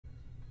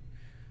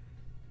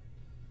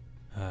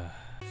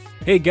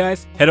Hey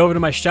guys, head over to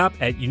my shop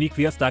at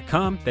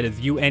uniquelyus.com. That is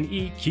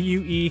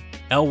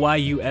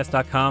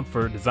UNEQUELYUS.com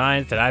for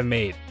designs that I've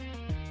made.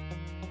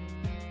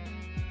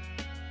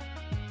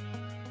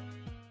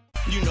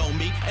 You know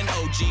me, an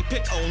OG,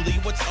 pick only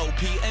what's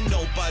OP, and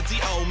nobody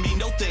owe me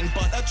nothing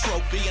but a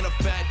trophy and a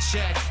fat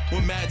check.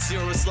 With mad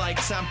zeros like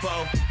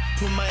tempo,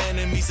 put my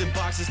enemies in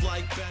boxes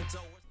like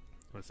bento.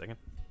 1 second.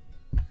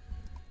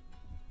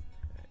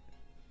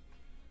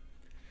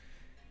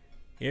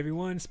 Hey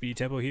everyone, Speedy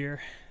Tempo here,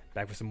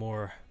 back with some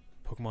more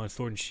Pokemon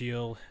Sword and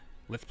Shield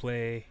Let's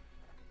Play,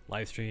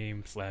 live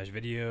stream /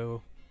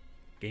 video,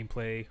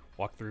 gameplay,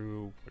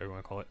 walkthrough, whatever you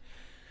want to call it.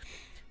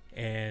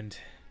 And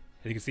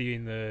as you can see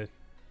in the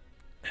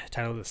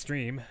title of the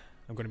stream,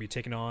 I'm going to be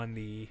taking on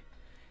the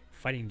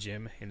fighting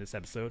gym in this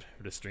episode,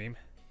 or this stream.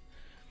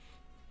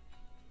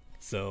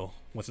 So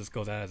once this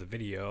goes out as a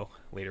video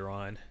later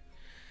on,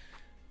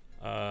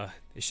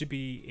 it should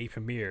be a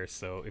premiere.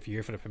 So if you're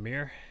here for the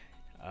premiere,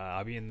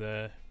 I'll be in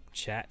the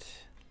chat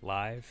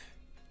live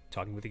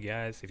talking with you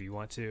guys if you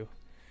want to,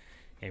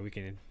 and we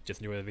can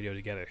just enjoy the video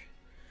together.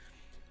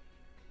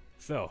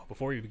 So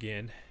before we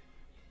begin,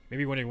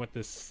 maybe you're wondering what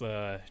this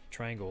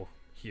triangle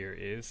here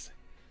is.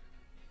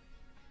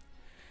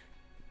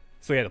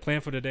 So yeah, the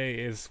plan for today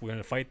is we're going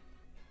to fight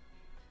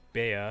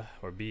BEA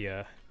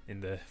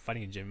in the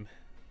fighting gym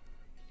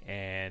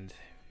and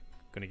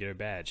going to get our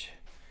badge.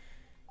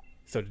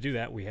 So to do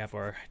that, we have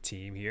our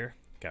team here.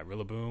 Got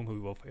Rillaboom,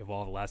 who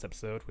evolved last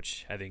episode,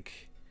 which I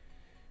think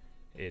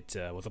it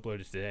was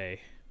uploaded today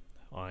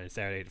on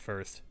Saturday the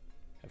 1st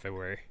of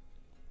February.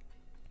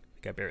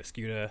 Got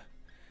Barrascuda,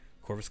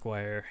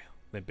 Corvisquire,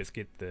 Limp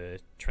Bizkit, the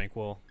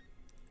Tranquil,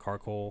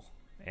 Carkol,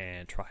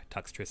 and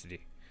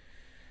Toxtricity.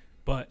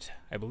 But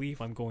I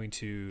believe I'm going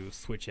to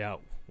switch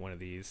out one of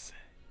these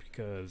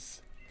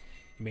because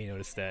you may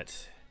notice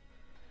that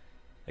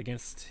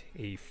against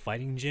a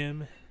fighting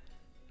gym,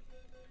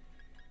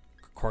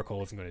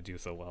 Carkol isn't going to do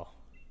so well.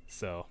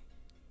 So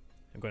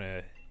I'm going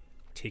to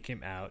take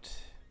him out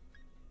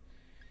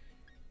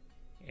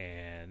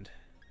and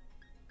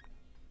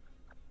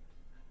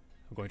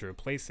I'm going to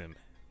replace him.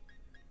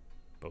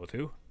 But with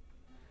who?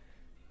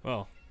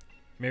 Well,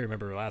 you may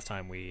remember last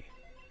time we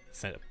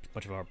sent a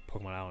bunch of our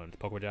Pokemon out on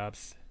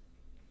Pokejobs,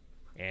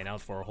 and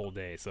out for a whole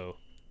day, so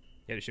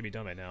yeah, it should be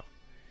done by now.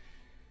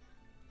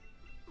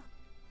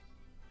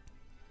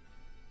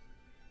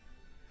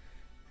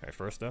 Alright,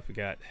 first up we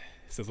got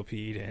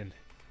Sizzlepede and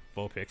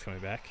Vulpix coming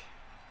back.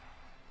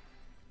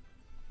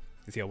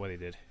 Let's see how well they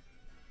did.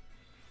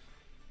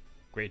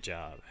 Great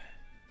job.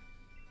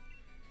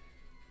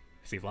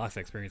 Receive lots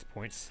of experience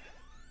points.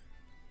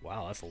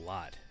 Wow, that's a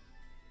lot.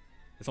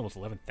 That's almost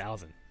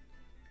 11,000.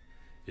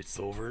 It's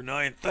over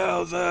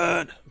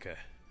 9,000! Okay.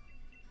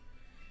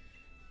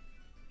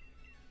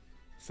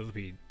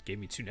 Sizzlepede gave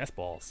me 2 nest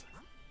balls.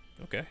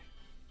 Okay.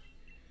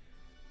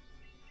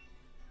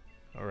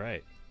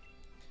 Alright.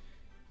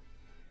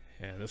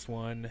 And this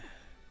one,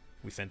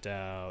 we sent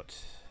out...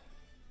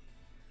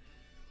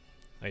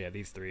 oh yeah,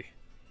 these 3.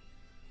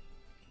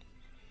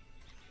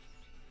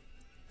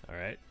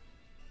 Alright.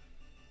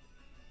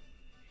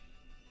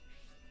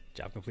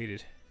 Job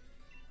completed.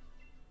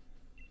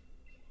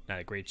 Not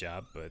a great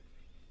job, but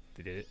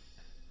they did it.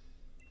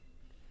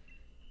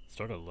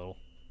 Struggled a little.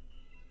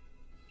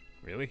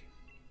 Really?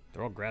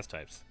 They're all grass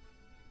types.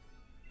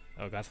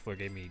 Oh, Gossifleur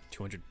gave me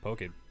 200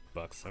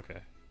 Pokebucks.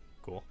 Okay,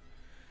 cool.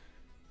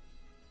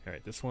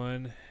 Alright, this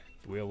one,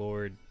 the Wheel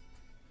Lord,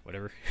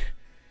 whatever.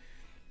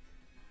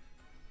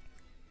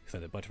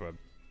 Sent a bunch of our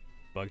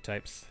bug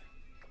types.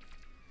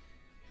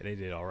 And they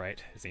did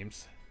alright, it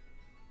seems.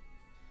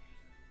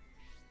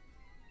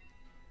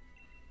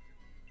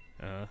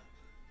 A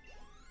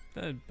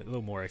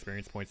little more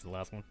experience points than the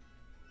last one.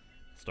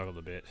 Struggled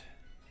a bit.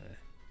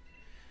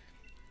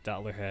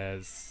 Dottler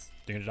has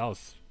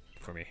 $300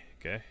 for me,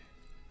 okay.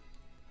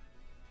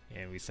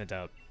 And we sent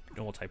out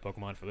normal type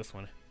Pokemon for this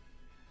one.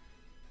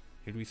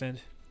 Who did we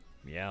send?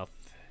 Meowth,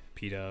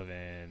 Pidove,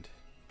 and...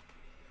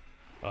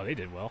 oh, they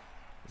did well,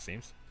 it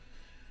seems.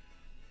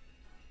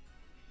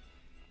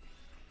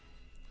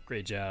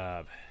 Great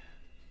job.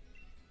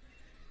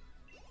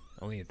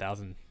 Only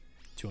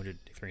 1,200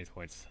 experience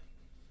points.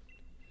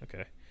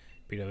 Okay.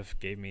 Pidove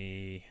gave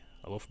me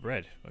a loaf of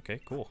bread. Okay,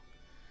 cool.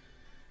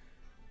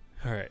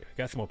 Alright,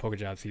 got some more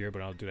Pokejobs here,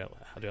 but I'll do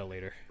that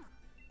later.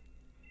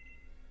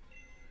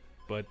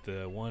 But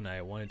the one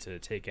I wanted to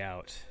take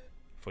out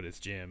for this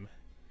gym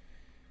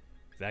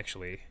is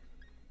actually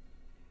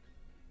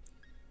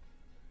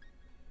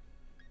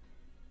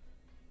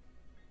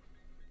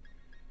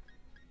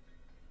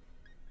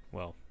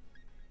well,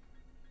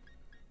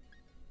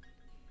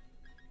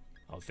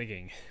 I was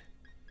thinking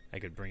I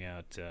could bring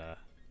out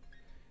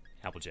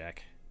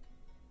Applejack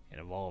and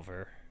evolve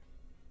her.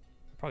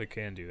 I probably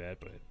can do that,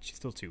 but she's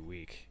still too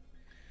weak.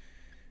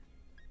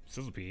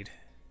 Sizzlepede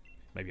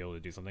might be able to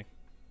do something.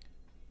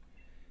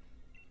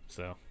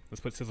 So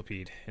let's put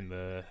Sizzlepede in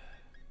the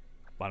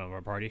bottom of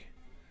our party.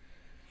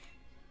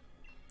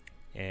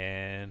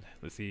 And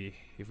let's see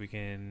if we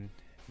can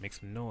make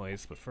some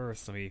noise, but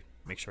first let me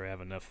make sure I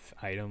have enough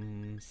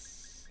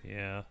items.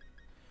 Yeah.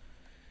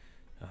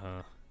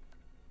 Alright.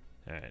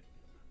 I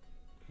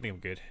think I'm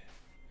good.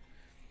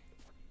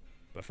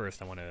 But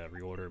first I want to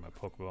reorder my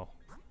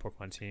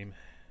Pokemon team.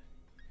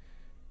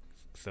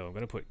 So I'm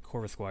going to put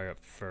Corvusquire up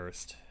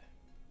first.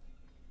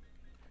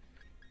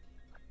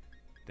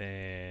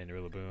 Then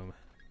Rillaboom.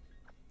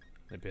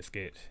 Then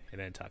Biscuit. And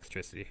then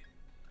Toxtricity.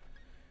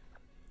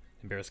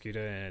 And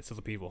Barraskewda and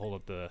Sizzlipede will hold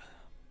up the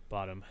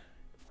bottom.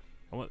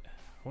 I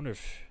wonder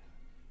if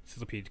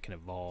Sizzlipede can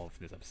evolve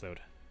in this episode.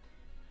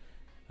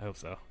 I hope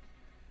so.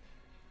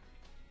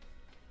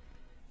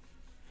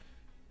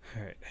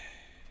 Alright.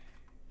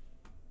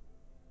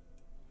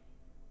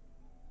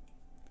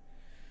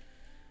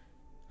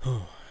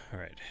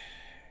 Alright.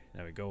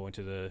 Now we go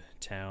into the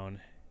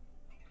town.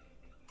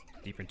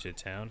 Deeper into the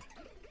town.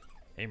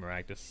 Hey,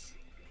 Maractus.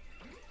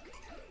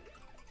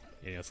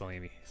 You know, sell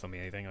me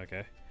anything?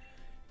 Okay.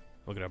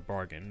 Look at our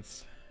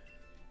bargains.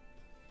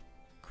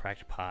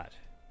 Cracked pot.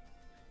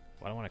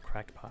 Why do I want a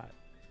cracked pot?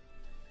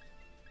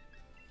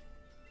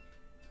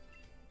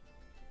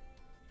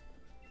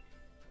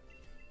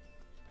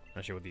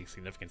 Not sure what the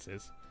significance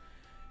is.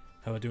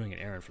 How about doing an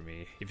errand for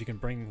me? If you can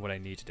bring what I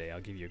need today, I'll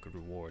give you a good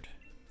reward.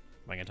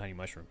 Buying a tiny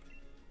mushroom.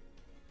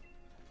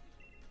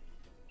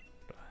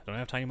 Don't I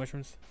have tiny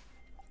mushrooms?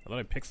 I thought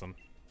I picked some,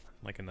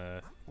 like in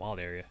the wild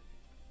area.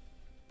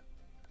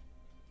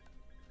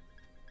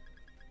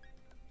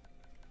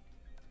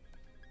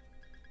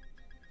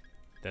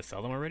 Did I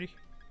sell them already?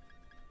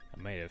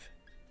 I might have.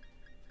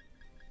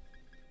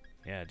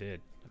 Yeah, I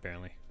did,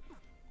 apparently.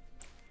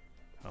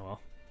 Oh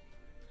well.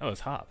 Oh,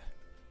 it's Hop.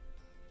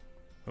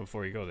 But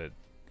before you go,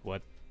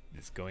 what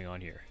is going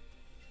on here?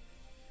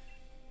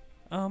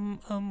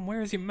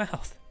 Where is your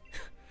mouth?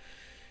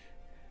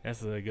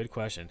 That's a good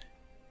question.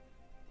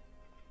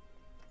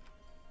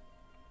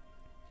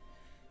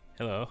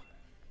 Hello.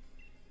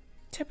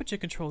 Temperature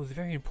control is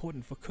very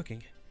important for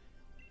cooking.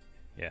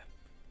 Yeah.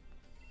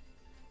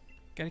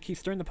 Gotta keep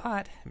stirring the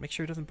pot and make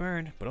sure it doesn't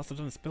burn, but also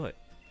doesn't spill it.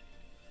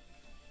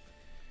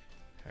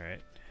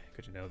 Alright,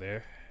 good to know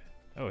there.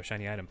 Oh, a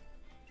shiny item.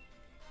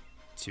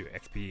 2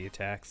 XP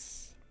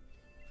attacks.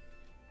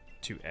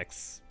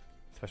 2X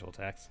special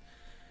attacks.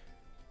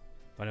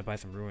 Why not buy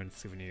some ruined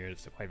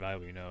souvenirs? They're quite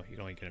valuable, you know. You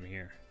can only get them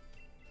here.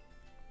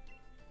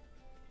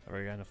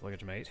 Already got enough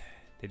luggage, mate.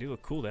 They do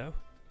look cool, though.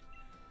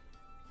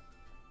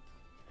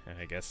 And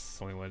I guess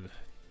the only one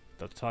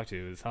to talk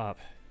to is Hop.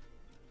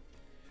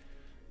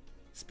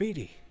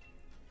 Speedy!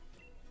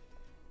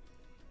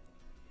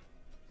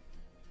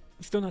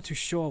 I'm still not too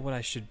sure what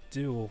I should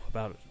do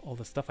about all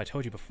the stuff I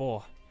told you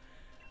before.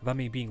 About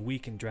me being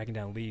weak and dragging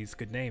down Lee's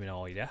good name and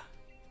all, yeah?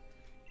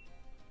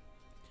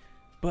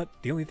 But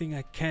the only thing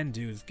I can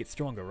do is get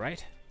stronger,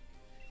 right?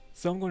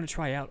 So I'm going to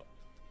try out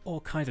all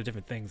kinds of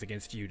different things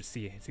against you to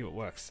see what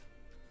works.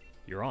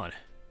 You're on.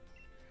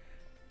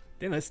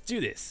 Then let's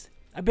do this.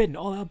 I bet an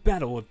all-out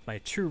battle with my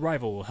true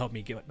rival will help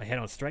me get my head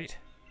on straight.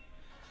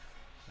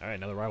 Alright,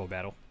 another rival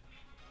battle.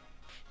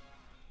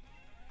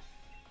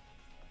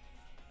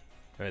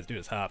 Alright, let's do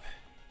this, Hop.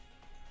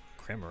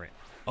 Cramorant.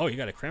 Oh, you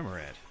got a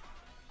Cramorant.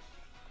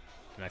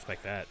 Didn't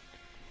expect that.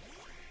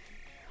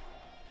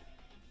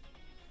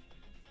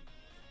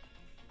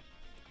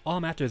 All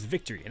I'm after is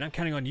victory, and I'm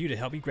counting on you to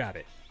help me grab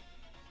it.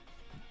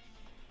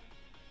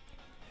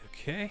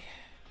 Okay.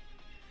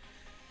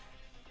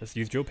 Let's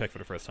use Drill Peck for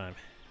the first time.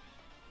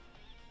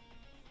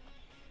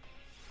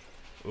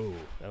 Ooh,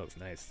 that looks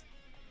nice.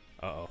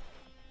 Uh-oh.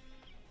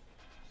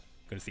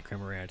 Gonna see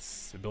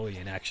Cramorant's ability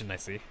in action, I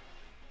see.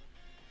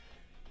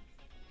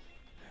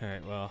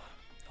 Alright, well,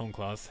 Home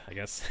Claws, I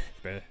guess.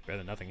 better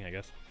than nothing, I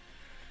guess.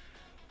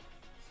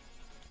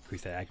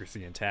 Increase that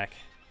accuracy and attack.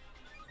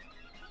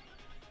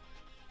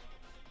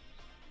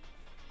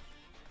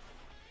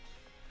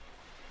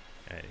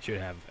 Alright, it should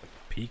have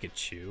a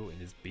Pikachu in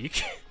his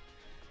beak.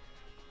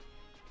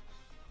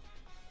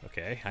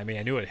 Okay, I mean,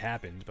 I knew it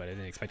happened, but I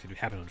didn't expect it to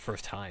happen on the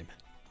first time.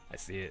 I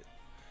see it.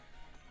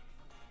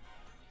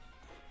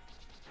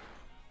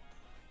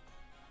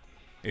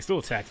 It still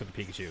attacks with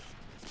the Pikachu.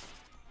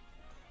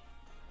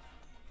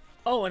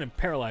 Oh, and it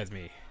paralyzed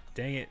me.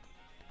 Dang it.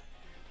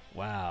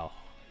 Wow.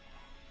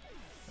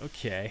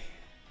 Okay.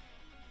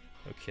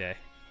 Okay.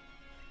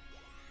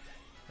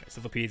 Alright,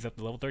 Sizzlepede's up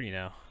to level 30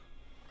 now.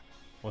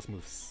 Let's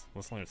move.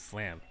 Let's learn to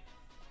slam.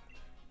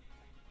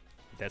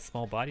 That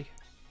small body?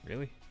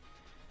 Really?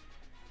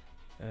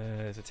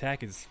 His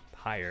attack is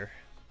higher,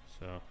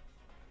 so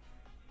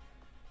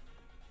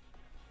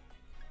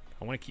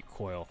I want to keep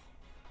Coil.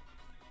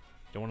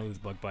 Don't want to lose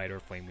Bug Bite or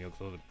Flame Wheel because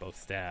those are both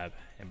stab,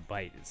 and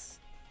Bite is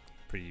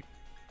pretty.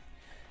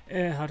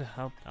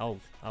 I'll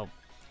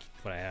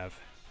keep what I have.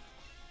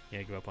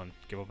 Yeah, give up on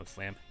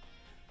Slam.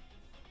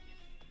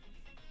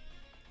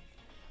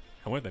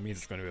 I wonder if that means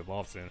it's going to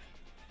evolve soon.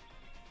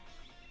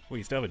 Wait,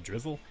 you still have a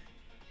Drizzle?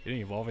 You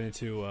didn't evolve it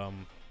into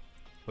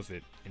was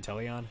it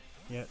Inteleon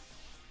yet?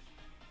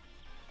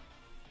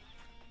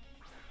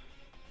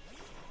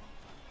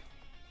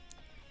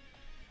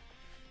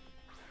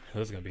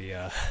 This is gonna be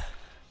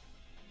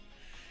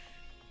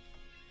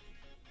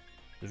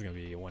This is gonna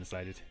be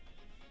one-sided.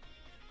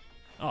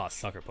 Oh,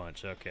 sucker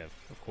punch. Okay,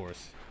 of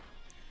course.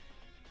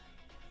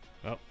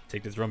 Well,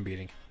 take this drum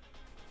beating.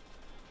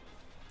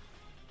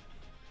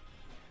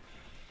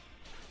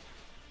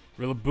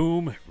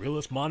 Rillaboom,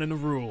 realest mon in the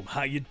room.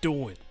 How you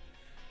doing?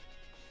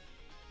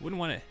 Wouldn't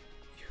want to.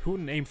 Who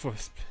wouldn't aim for?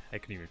 I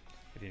couldn't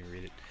even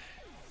read it.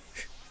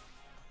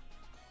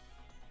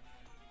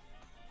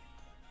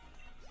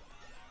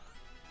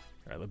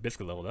 All right,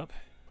 Biscuit leveled up.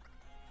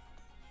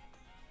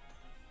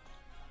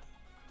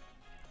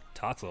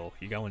 Toxel,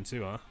 you got one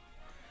too, huh?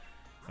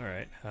 All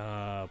right.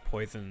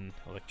 Poison,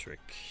 electric.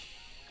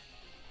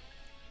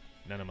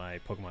 None of my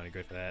Pokemon are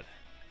good for that.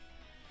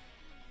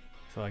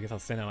 So I guess I'll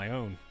send out my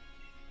own.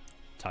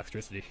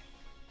 Toxicity.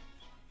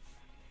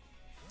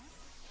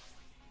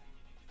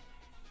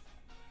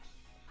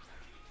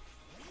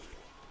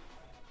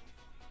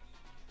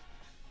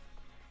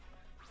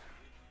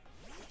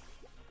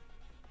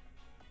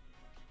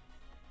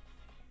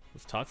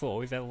 Was Toxel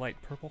always that light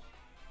purple?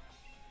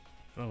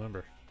 I don't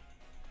remember.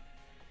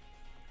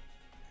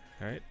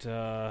 Alright,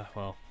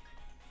 well.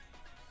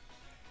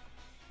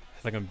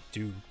 It's not gonna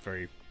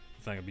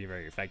it's not gonna be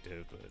very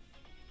effective, but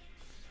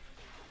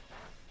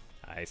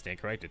I stand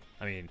corrected.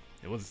 I mean,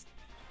 it was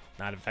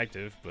not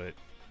effective, but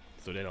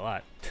still did a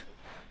lot.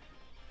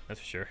 That's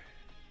for sure.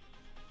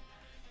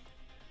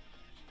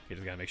 You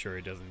just gotta make sure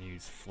it doesn't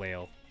use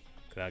flail,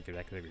 cause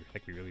that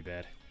could be really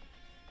bad.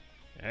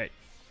 Alright.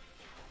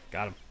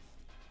 Got him.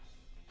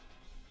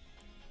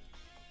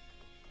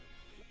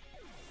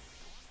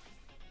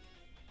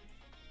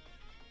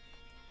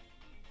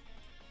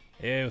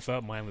 Hey, what's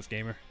up, mindless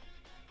gamer?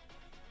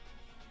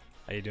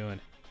 How you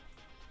doing?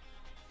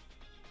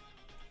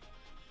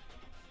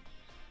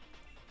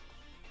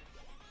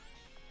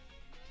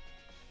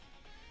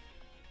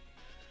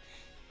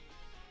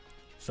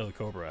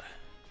 Cobra.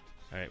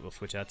 Alright, we'll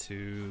switch out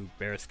to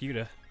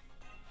Barrascuda.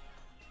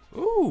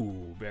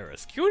 Ooh,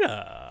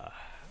 Barrascuda!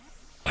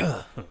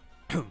 Still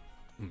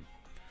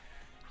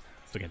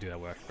can't do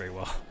that work very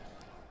well.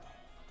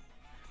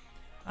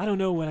 I don't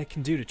know what I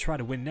can do to try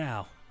to win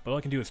now, but all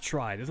I can do is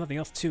try. There's nothing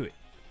else to it.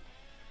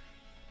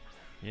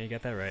 Yeah, you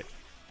got that right.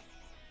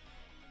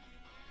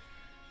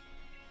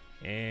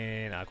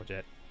 And Aqua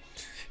Jet.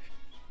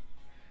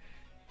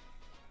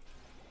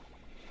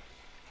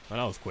 Well,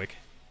 that was quick.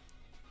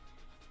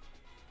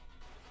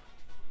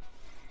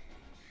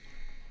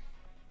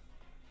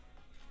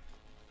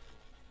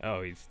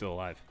 Oh, he's still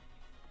alive.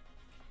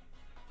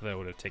 I thought I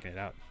would have taken it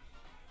out.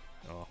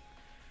 Oh.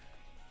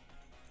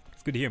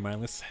 It's good to hear,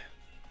 mindless.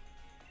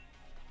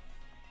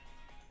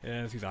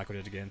 Yeah, let's use Aqua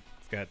Jet again.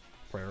 It's got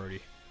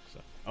priority. So.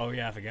 Oh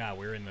yeah, I forgot.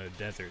 We're in the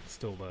desert. It's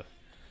still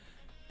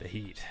the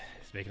heat.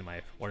 It's making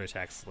my water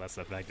attacks less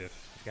effective.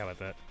 I forgot about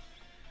that.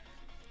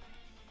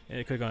 Yeah,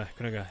 I could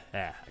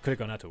have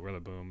gone out to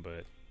Rillaboom,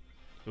 but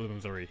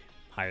Rillaboom's already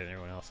higher than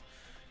everyone else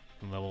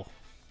in level.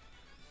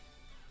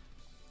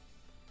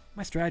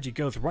 My strategy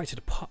goes right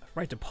to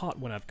pot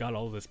when I've got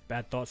all of this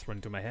bad thoughts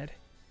running through my head.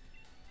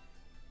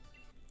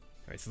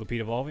 Alright,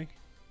 Sizzlipede evolving.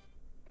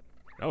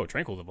 Oh,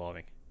 Tranquil's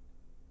evolving.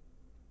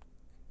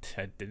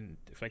 I didn't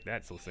expect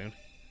that so soon.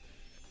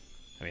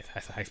 I mean,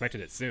 I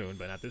expected it soon,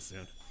 but not this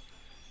soon.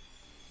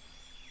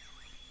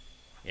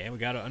 Yeah, we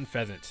got an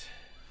Unpheasant.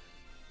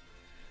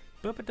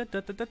 Nice.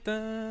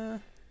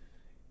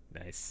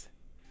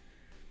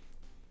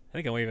 I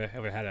think I only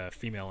ever had a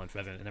female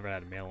Unpheasant. I never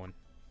had a male one.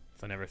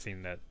 So I've never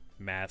seen that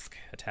mask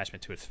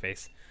attachment to its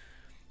face.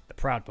 The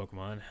proud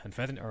Pokemon.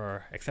 Unpheasant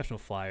are exceptional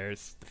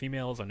flyers. The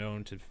females are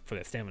known for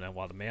their stamina,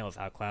 while the males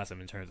outclass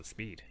them in terms of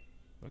speed.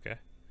 Okay.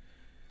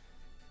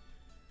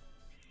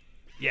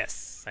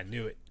 Yes, I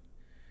knew it.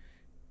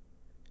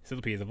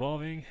 Sizzlipede is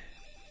evolving.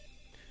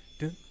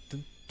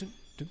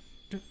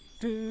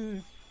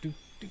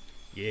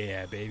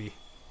 Yeah, baby.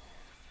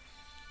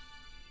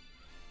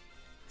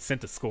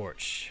 Sent to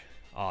Scorch.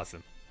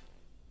 Awesome.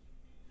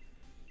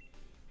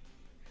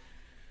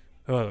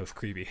 Oh, that was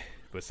creepy,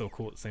 but so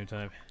cool at the same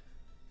time.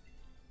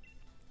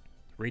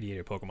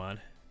 Radiator Pokemon.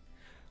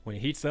 When it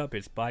heats up,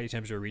 its body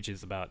temperature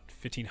reaches about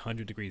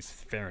 1500 degrees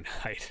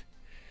Fahrenheit.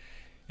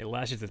 It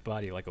lashes its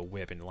body like a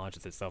whip and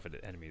launches itself at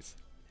enemies.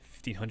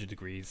 1500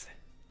 degrees.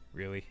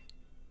 Really?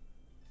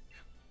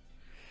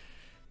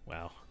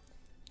 Wow.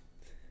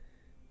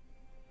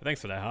 But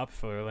thanks for that, Hop,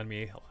 for letting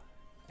me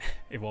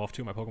evolve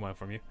two of my Pokemon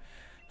from you.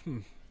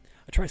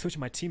 I tried switching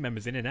my team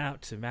members in and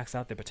out to max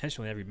out their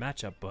potential in every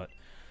matchup, but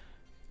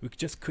we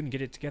just couldn't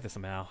get it together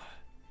somehow.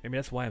 Maybe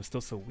that's why I'm still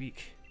so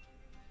weak.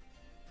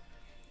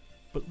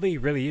 But Lee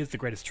really is the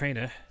greatest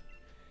trainer.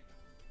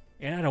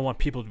 And I don't want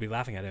people to be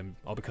laughing at him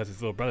all because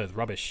his little brother is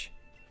rubbish.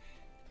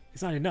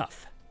 It's not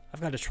enough.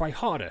 I've got to try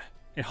harder,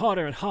 and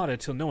harder and harder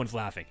till no one's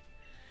laughing.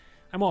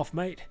 I'm off,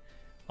 mate.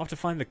 I'll have to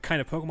find the kind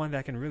of Pokemon that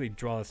I can really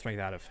draw the strength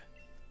out of.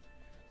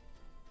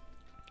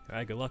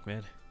 Alright, good luck,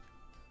 man.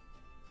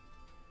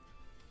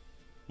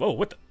 Whoa,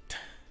 what the?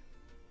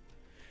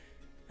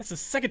 That's the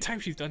second time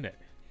she's done that.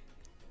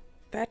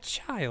 That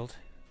child.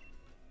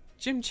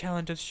 Gym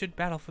challengers should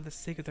battle for the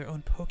sake of their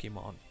own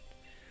Pokemon.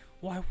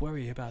 Why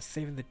worry about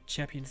saving the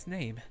champion's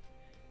name?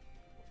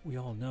 We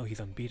all know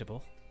he's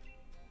unbeatable.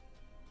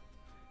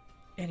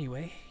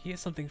 Anyway, here's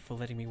something for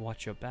letting me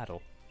watch your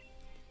battle.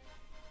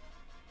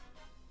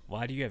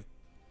 Why do you have...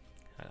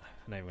 I'm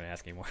not even going to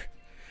ask anymore.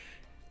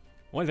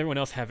 Why does everyone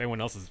else have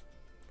everyone else's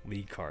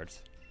league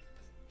cards?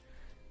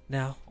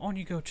 Now, on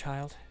you go,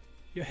 child.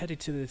 You're headed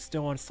to the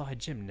Stow-on-Side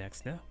gym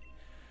next, no?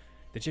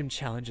 The gym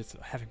challenge is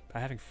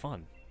having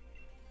fun.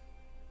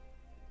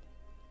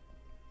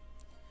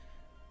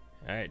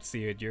 Alright,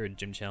 see you at your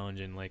gym challenge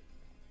in like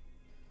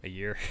a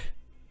year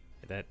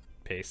at that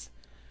pace.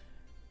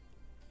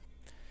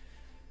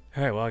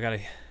 Alright, well I gotta...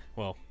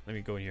 Well, let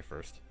me go in here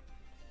first.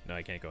 No,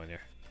 I can't go in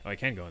there. Oh, I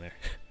can go in there.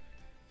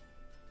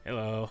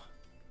 Hello.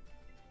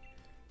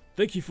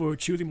 Thank you for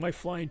choosing my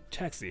flying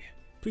taxi.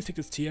 Please take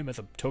this TM as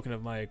a token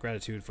of my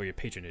gratitude for your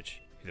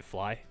patronage. Is it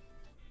fly?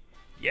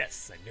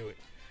 Yes, I knew it.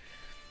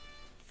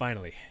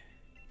 Finally,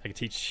 I can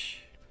teach...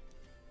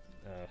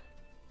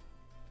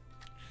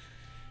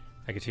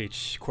 I can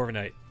teach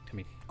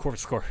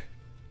Corvus Squire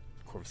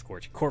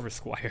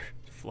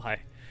to fly.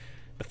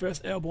 The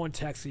first airborne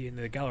taxi in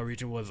the Galar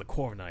region was a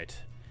Corviknight.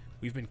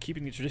 We've been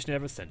keeping the tradition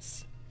ever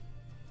since.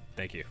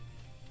 Thank you.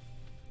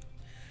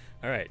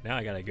 Alright, now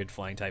I got a good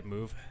flying type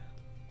move.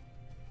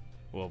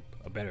 Well,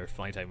 a better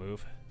flying type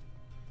move.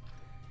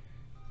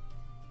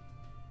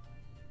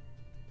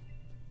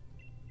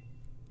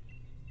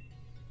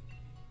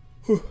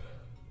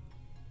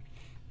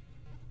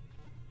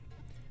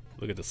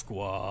 Look at the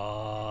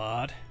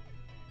squad.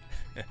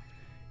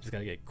 Just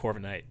gotta get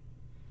Corviknight.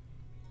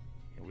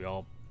 And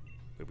we'll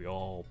be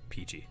all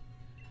peachy.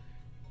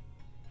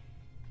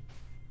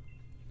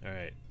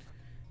 Alright.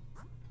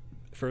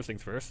 First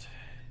things first.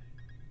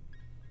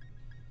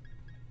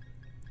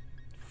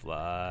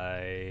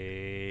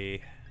 Fly.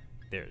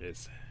 There it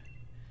is.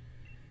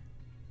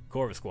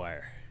 Corvus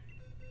Squire.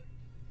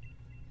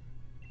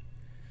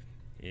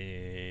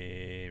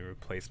 In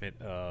replacement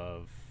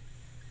of...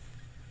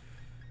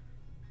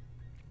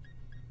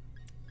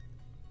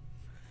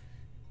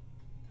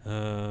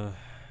 I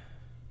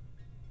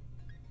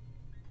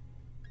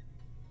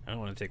don't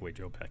want to take away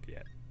Drill Peck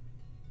yet.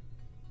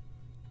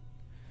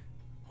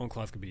 Home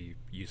Claws could be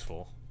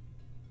useful.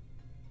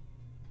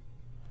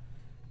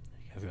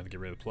 I was going to get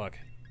rid of the Pluck.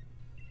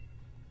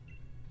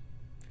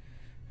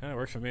 It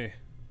works for me.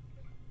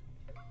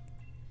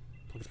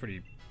 Pluck's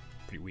pretty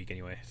weak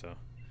anyway, so.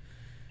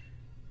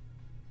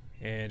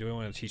 And do we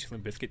want to teach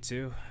Limp Bizkit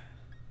too?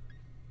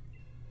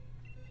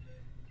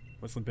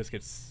 What's Limp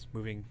Bizkit's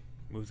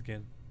moves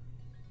again?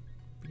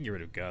 We can get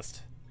rid of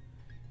Gust.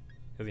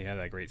 Doesn't even have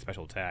that great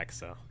special attack,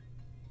 so.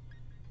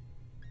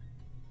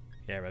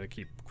 Yeah, I'd rather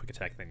keep quick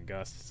attack than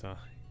Gust, so.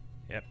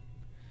 Yep.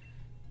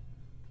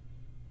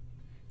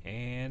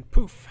 And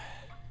poof!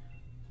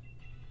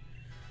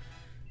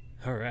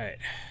 Alright.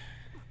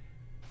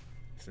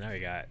 So now we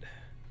got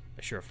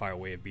a surefire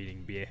way of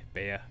beating BEA.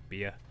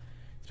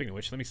 Speaking of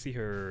which, let me see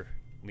her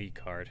league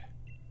card.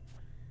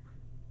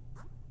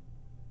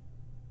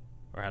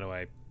 Or how do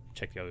I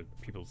check the other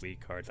people's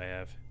league cards I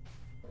have?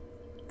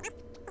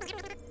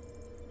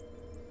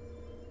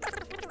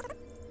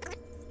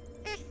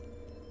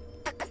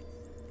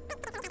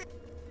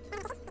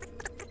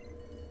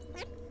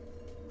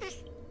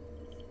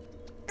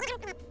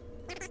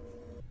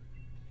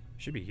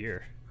 Should be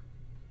here.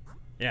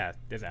 Yeah,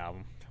 there's the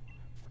album.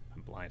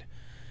 I'm blind.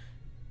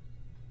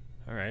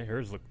 Alright,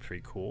 hers look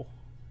pretty cool.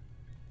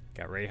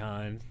 Got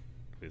Rayhan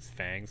with his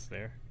fangs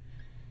there.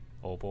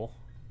 Opal.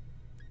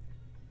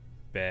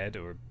 Bed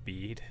or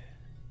Bead.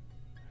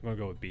 I'm gonna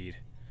go with Bead.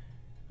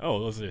 Oh,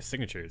 those are their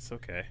signatures.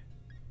 Okay.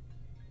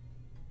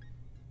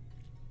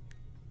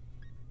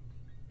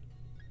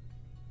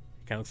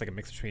 Kind of looks like a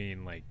mix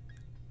between like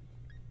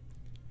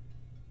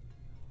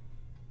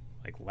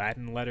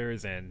Latin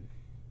letters and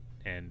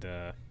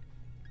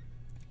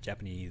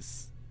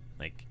Japanese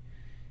like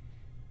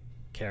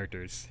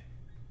characters.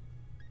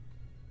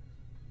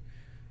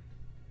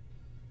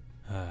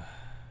 Oh,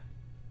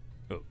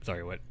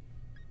 sorry, what?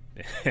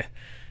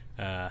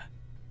 Oh,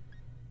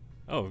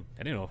 I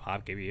didn't know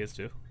Hob gave you his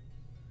too.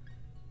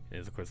 It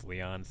is, of course,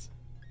 Leon's.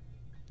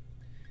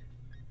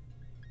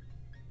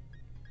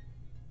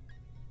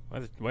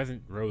 Why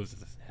doesn't Rose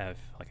have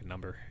like a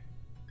number?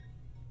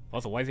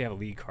 Also, why does he have a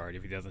league card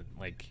if he doesn't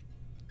like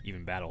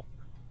even battle?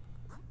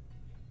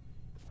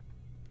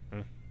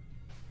 Huh.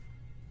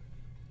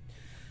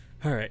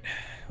 All right,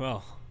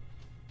 well,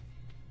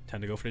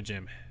 time to go for the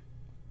gym.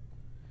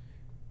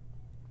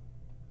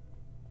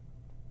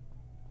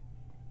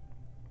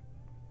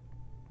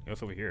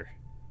 What's over here?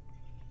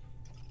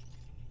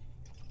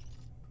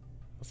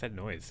 What's that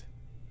noise?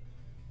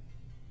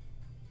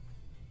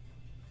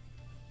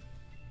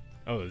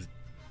 Oh,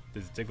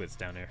 there's Diglets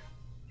down there.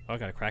 Oh, I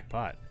got a cracked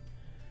pot.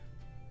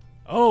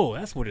 Oh,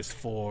 that's what it's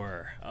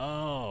for.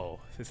 Oh,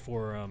 it's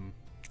for,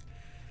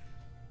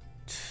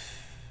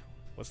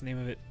 what's the name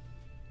of it?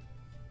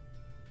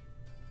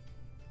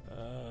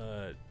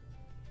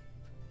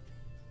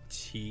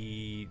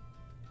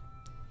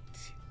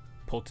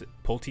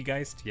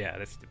 Poltergeist? Yeah,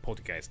 that's the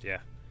Poltergeist, yeah.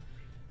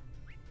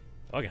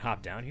 Oh, I can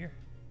hop down here?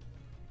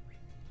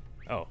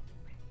 Oh.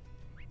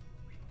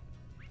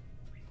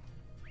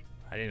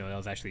 I didn't know that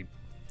was actually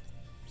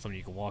something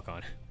you can walk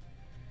on.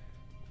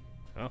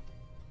 Oh.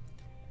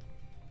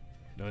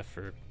 Know that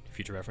for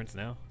future reference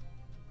now.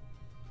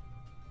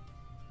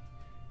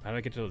 How do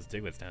I get to those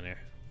diglets down there?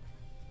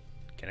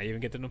 Can I even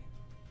get to them?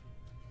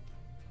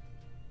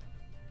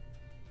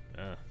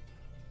 I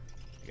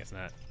guess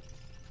not.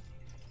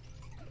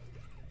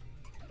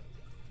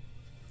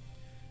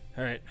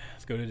 Alright,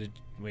 let's go to the...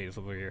 Wait, it's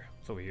over here.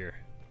 It's over here.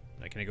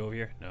 Can I go over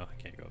here? No,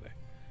 I can't go there.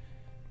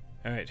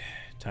 Alright,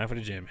 time for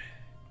the gym.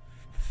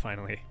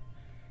 Finally.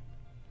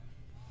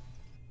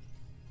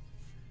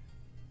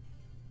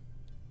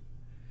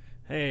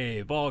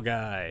 Hey, ball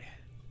guy.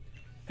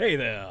 Hey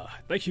there.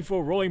 Thank you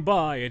for rolling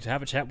by and to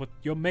have a chat with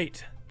your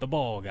mate, the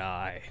ball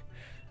guy.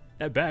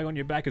 That bag on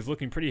your back is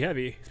looking pretty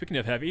heavy. Speaking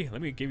of heavy,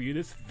 let me give you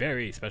this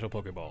very special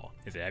Pokeball.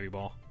 Is it a heavy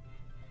ball?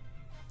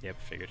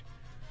 Yep, figured.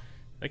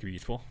 That could be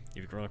useful if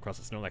you can run across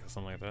the snow like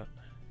something like that.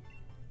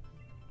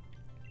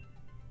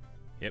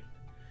 Yep.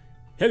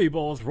 Heavy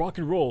balls rock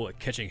and roll at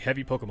catching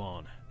heavy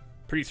Pokemon.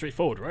 Pretty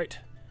straightforward, right?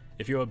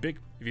 If you're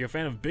a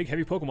fan of big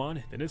heavy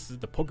Pokemon, then this is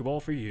the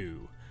Pokeball for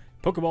you.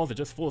 Pokeballs are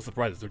just full of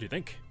surprises, don't you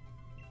think?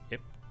 Yep.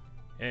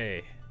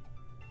 Hey.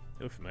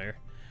 They look familiar.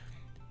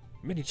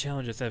 Many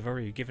challengers have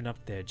already given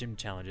up their gym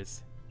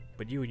challenges,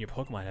 but you and your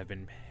Pokemon have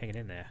been hanging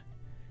in there.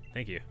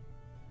 Thank you.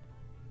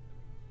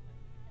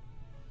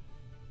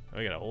 Oh,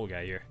 we got an old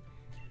guy here.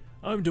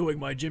 I'm doing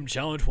my gym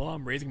challenge while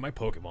I'm raising my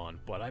Pokemon,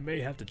 but I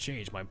may have to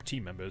change my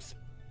team members.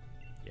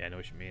 Yeah, I know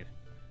what you mean.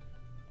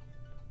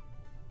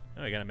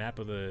 Oh, I got a map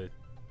of the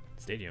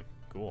stadium.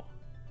 Cool.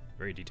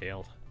 Very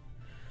detailed.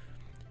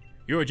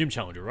 You're a gym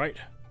challenger, right?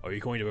 Are you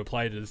going to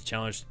apply to this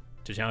challenge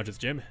to challenge this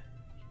gym?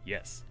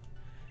 Yes.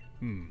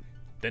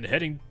 Then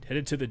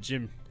headed to the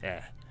gym.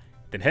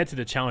 Then head to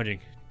the changing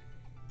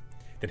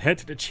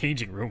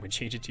room and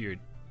change it to your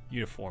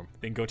uniform.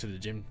 Then go to the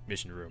gym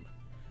mission room.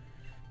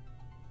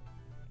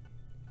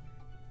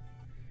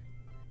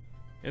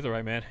 It's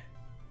alright, man.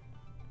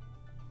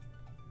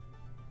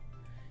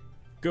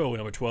 Go,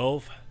 number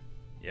 12.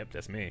 Yep,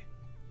 that's me.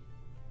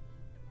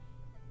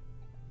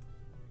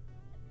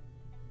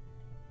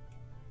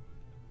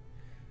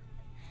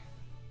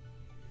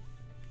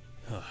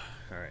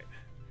 Alright.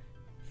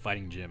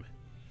 Fighting gym.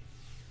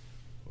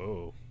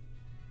 Whoa.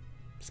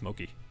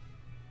 Smoky.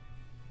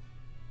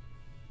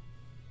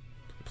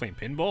 Playing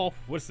pinball?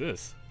 What's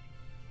this?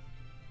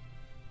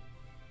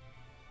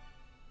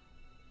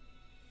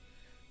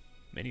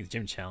 Many of these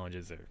gym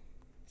challenges are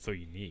so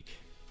unique.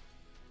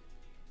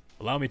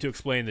 Allow me to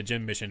explain the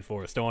gym mission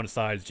for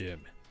Stow-on-Side's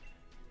gym.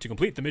 To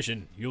complete the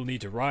mission, you'll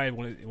need to ride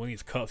one of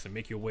these cuffs and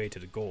make your way to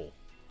the goal,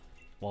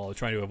 while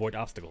trying to avoid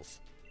obstacles.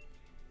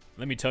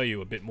 Let me tell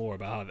you a bit more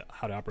about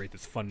how to operate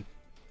this fun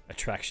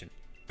attraction.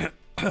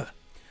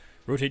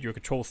 Rotate your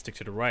control stick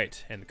to the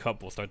right, and the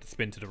cup will start to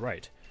spin to the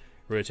right.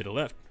 Rotate to the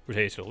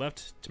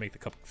left to make the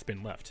cup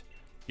spin left.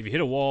 If you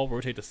hit a wall,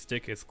 rotate the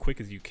stick as quick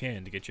as you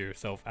can to get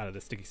yourself out of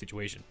the sticky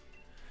situation.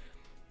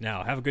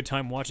 Now, have a good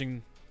time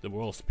watching the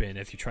world spin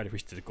as you try to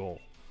reach the goal.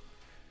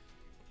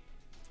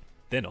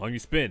 Then on you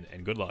spin,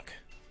 and good luck.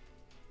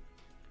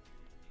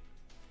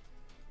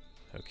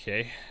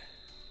 Okay.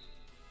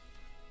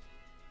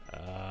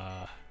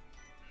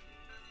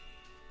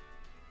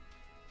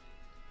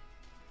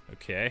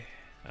 Okay.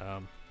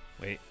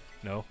 Wait,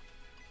 no.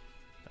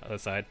 The other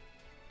side.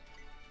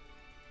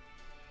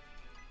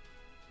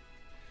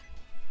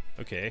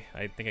 Okay,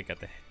 I think I got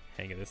the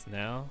hang of this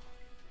now.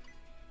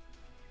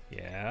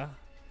 Yeah.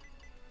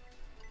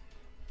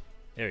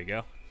 There we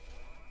go.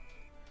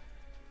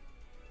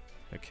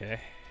 Okay.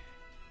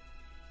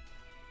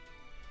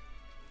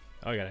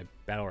 Oh, I got a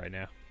battle right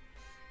now.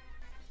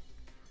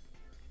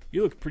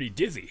 You look pretty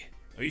dizzy.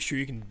 Are you sure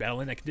you can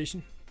battle in that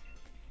condition?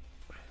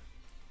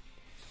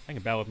 I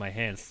can battle with my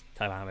hands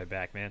tied behind my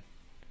back, man.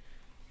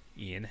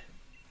 Ian.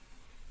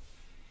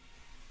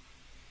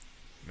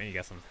 Man, you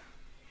got some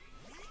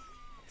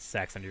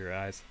sacks under your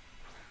eyes.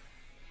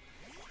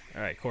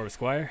 Alright, Corvus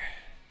Squire.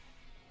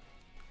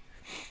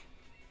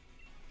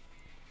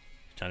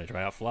 Time to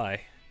try out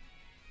Fly.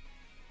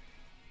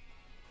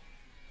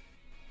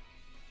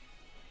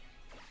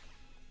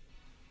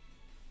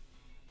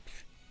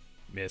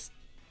 Missed.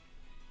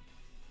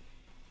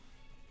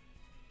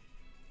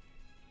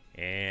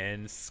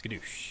 And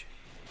skadoosh.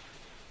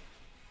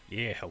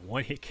 Yeah, a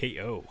one-hit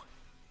KO.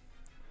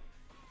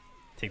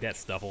 Take that,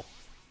 Stuffle.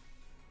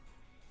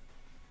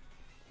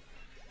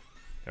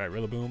 Alright,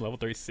 Rillaboom, level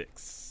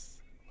 36.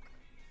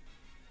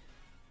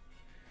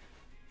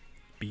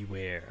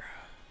 Beware.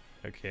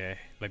 Okay,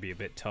 might be a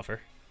bit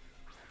tougher.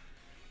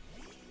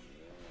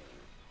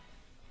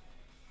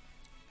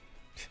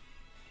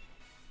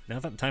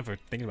 Now's not the time for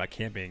thinking about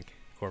camping,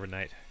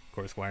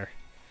 Corvus Squire.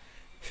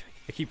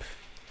 I keep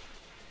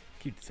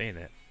saying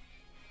that.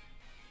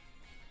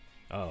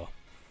 Oh.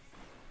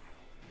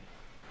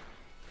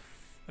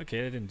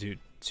 Okay, that didn't do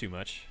too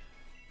much.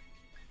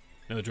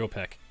 Another drill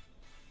peck.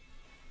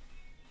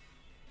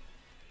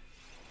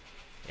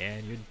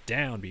 And you're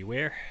down,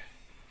 Beware.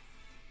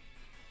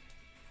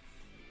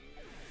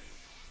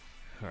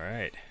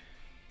 Alright.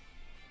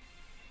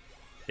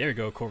 There we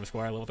go, Corvus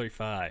Squire level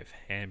 35,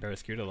 and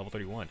Barracuda level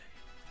 31.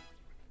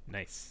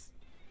 Nice.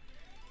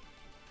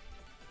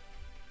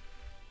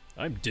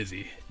 I'm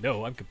dizzy.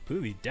 No, I'm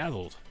completely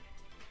dazzled.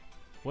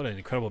 What an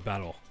incredible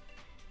battle.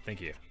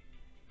 Thank you.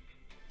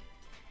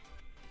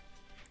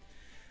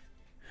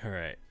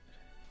 Alright.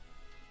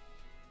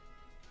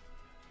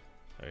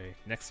 Alright,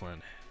 next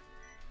one.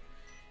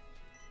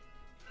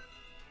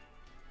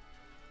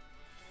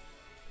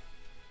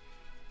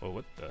 Oh,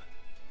 what the?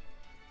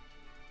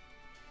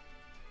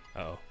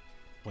 Uh-oh.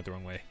 Went the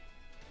wrong way.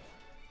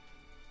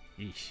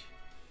 Yeesh.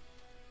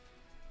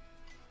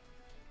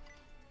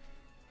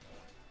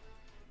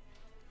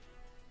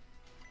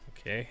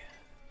 Okay.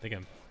 I think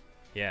I'm...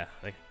 Yeah,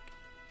 I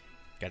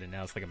got it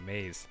now. It's like a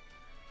maze.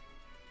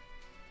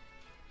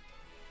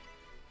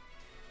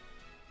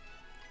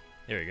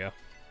 There we go.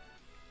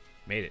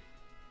 Made it.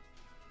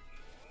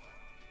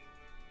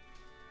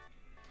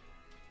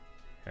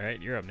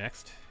 Alright, you're up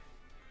next.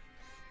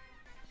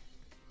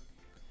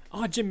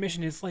 Oh, Gym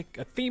Mission is like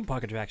a theme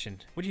park attraction.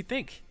 What do you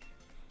think?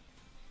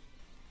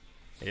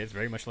 It is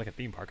very much like a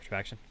theme park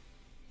attraction.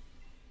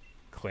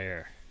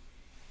 Claire.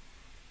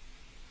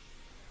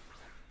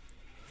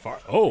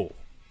 Oh!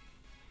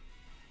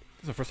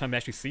 This is the first time I'm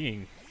actually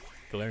seeing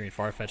Galarian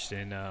Farfetch'd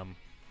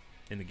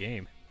in the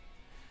game.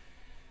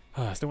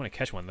 Oh, I still want to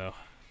catch one though.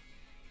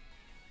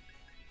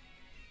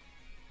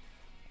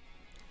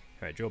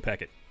 Alright, Joe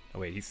Peckett. Oh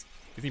wait, isn't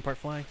he part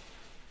flying?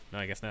 No,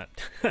 I guess not.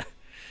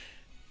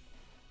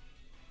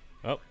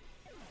 Oh,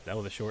 that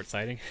was a short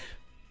sighting.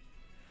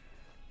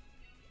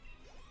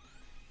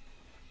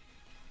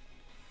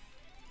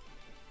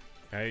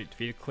 Alright,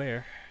 defeated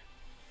Claire.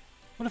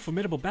 What a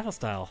formidable battle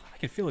style. I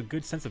can feel a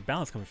good sense of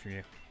balance coming from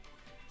you.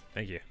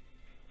 Thank you.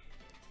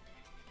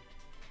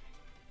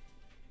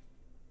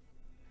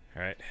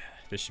 Alright,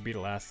 this should be the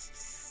last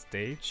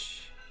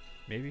stage,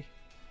 maybe?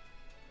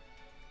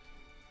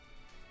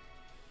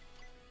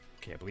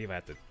 Okay, I believe I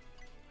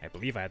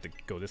have to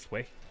go this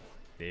way.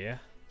 Yeah.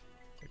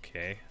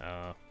 Okay,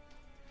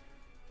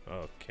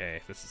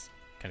 okay, this is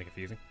kind of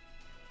confusing.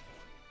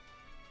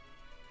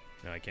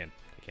 No, I can't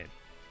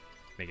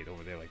make it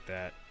over there like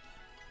that.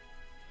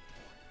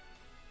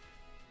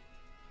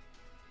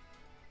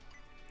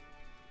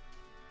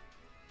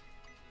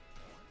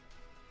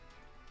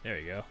 There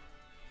we go.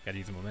 Gotta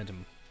use the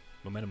momentum.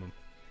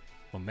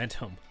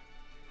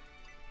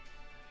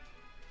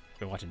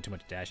 Been watching too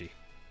much Dashy.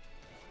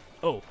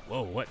 Oh,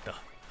 whoa, what the?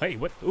 Hey,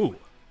 what? Ooh.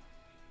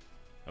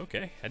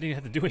 Okay, I didn't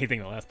have to do anything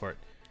in the last part.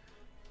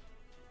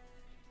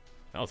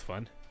 That was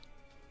fun.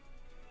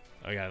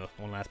 Oh yeah,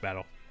 one last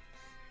battle.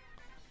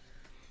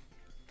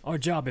 Our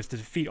job is to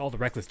defeat all the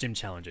reckless gym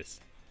challenges.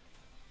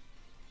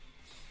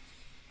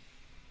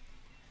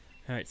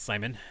 Alright,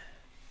 Simon.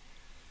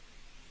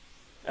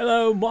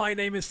 Hello, my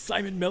name is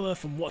Simon Miller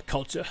from What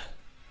Culture?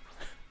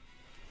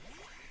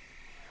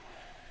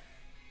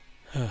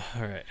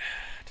 Alright.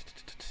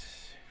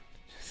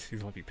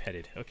 These won't be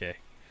petted. Okay.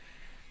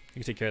 You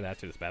can take care of that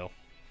after this battle.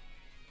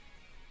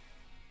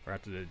 Or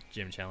after the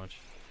gym challenge.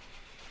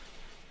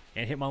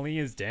 And Hitmonlee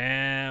is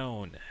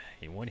down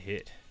in one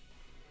hit.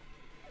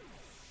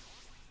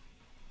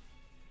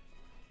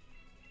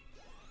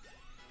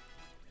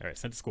 Alright,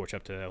 sent the Scorch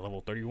up to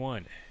level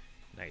 31.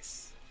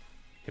 Nice.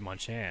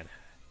 Hitmonchan.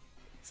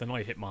 Send all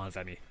your Hitmons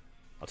at me.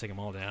 I'll take them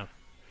all down.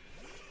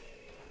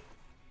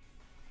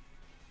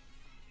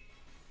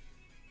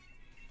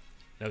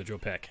 Another Drill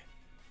Peck.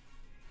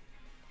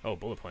 Oh,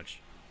 Bullet Punch.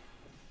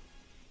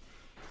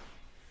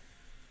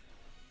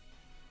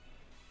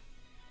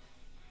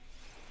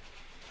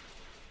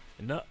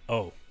 No.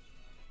 Oh.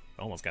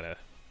 Almost got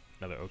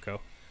another Oko.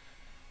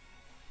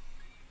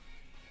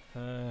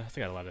 I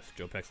still got a lot of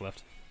Drill Pecks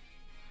left.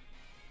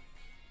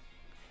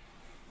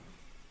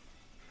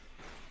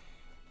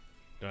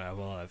 Don't have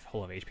a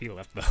whole lot of HP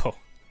left though.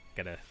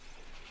 Gotta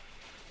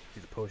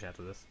use a potion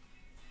after this.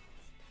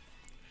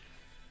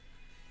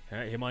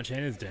 Alright, Hitmonchan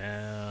is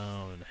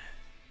down.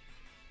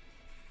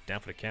 Down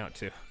for the count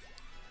too.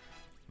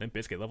 Limp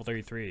Bizkit, level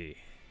 33.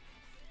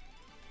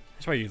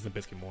 That's why I use Limp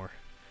Bizkit more.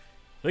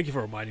 Thank you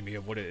for reminding me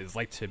of what it is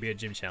like to be a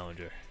gym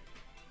challenger.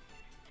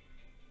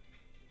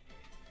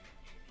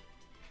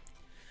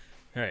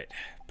 Alright,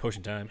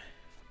 potion time.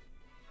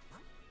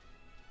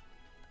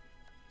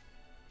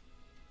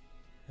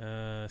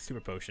 Super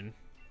Potion.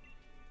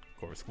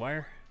 Corvus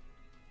Squire.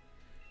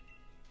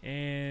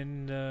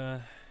 And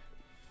to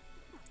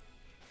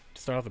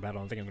start off the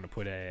battle, I think I'm gonna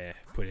put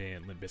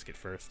in Limp Bizkit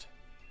first.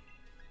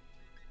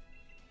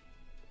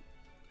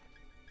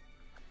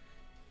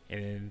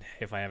 And then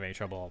if I have any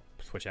trouble, I'll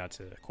switch out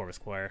to Corvus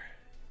Squire.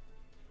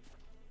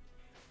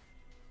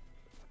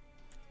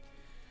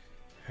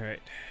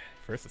 Alright,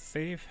 first let's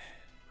save.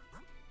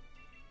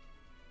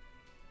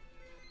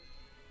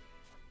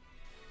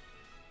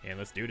 And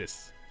let's do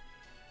this.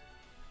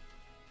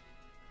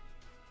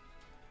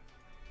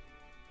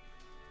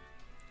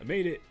 I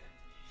made it.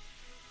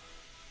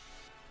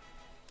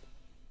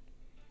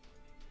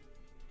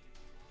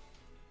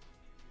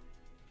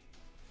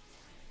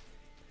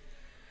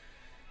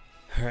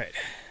 Alright.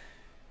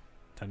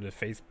 Time to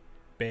face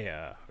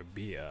BEA, or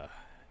BEA,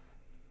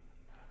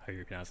 how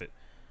you pronounce it.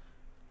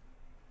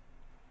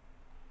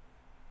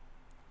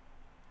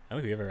 I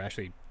don't think we ever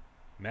actually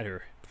met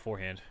her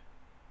beforehand,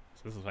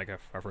 so this is like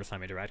our first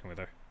time interacting with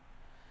her.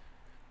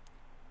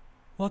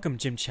 Welcome,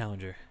 Gym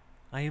Challenger.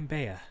 I am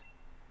BEA.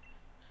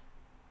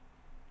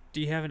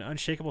 Do you have an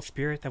unshakable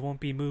spirit that won't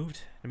be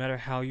moved, no matter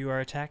how you are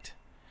attacked?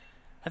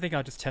 I think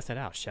I'll just test it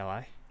out, shall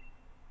I?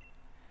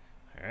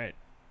 Alright.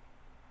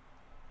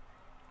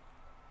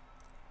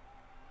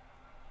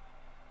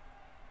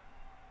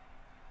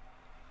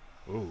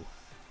 Ooh.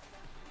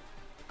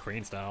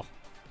 Crane style.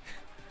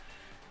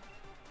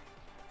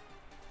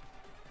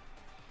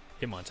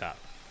 Him on top.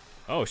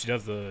 Oh, she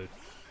does the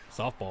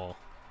softball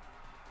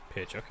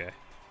pitch. Okay.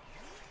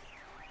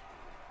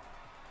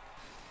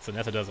 So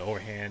Nessa does the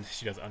overhand.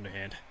 She does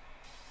underhand.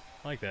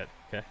 I like that.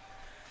 Okay.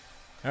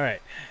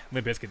 Alright.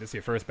 Limp Bizkit, this is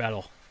your first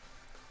battle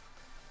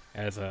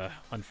as a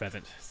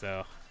unpheasant.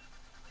 So,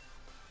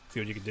 see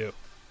what you can do.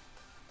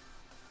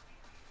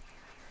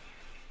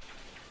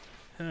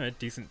 Alright,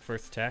 decent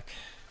first attack.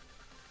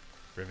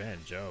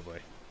 Revenge. Oh boy.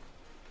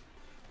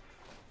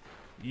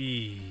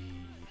 Eee.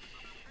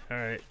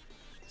 Alright.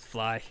 Let's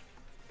fly.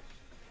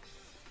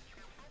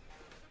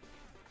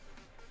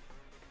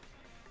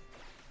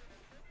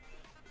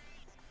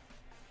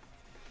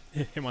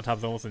 Him on top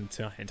is almost in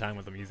time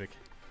with the music.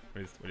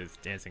 With his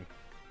dancing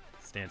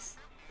stance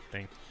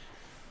thing.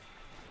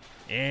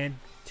 And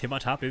him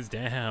on top is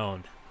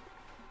down.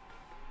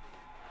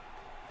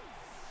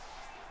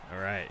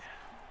 Alright.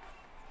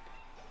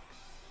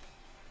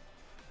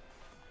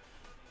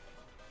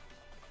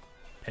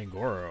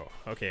 Pangoro.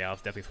 Okay, I'll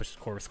definitely switch to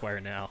Corvus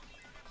Squire now.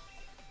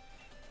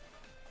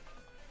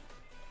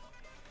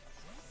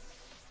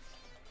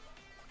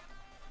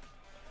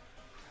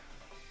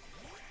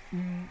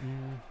 Wait,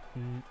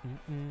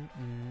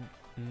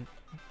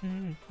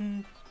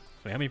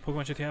 how many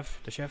Pokemon should you have?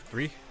 Does she have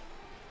 3?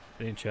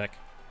 I didn't check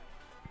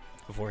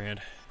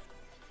beforehand.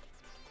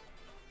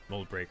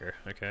 Mold Breaker,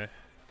 okay.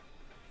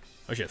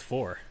 Oh, she has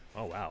 4.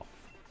 Oh wow.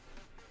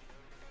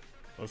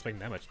 I was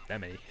expecting that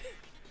many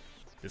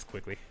this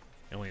quickly.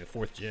 And only the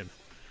 4th gym.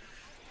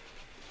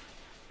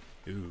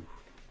 Ooh.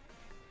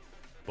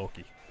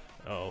 Bulky.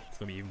 Uh-oh, it's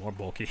gonna be even more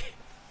bulky.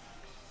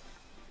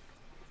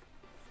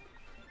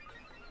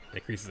 It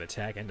increases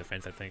attack and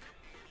defense, I think.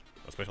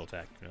 Oh, special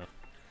attack, no.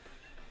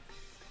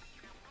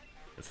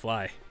 Let's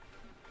fly.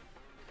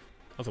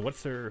 Also,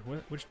 what's her...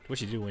 What's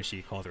she do when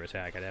she calls her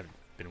attack? I haven't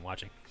been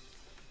watching.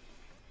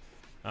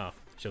 Oh,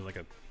 she does like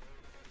a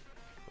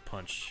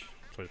punch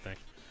sort of thing.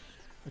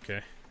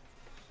 Okay.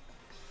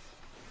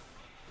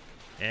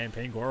 And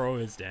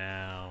Pangoro is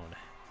down.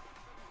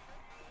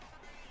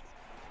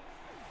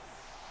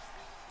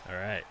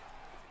 Alright.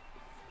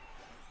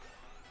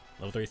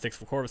 Level 36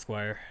 for Corvus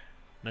Squire.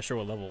 Not sure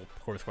what level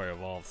Corvus Squire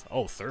evolves.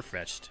 Oh,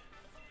 Surfetched.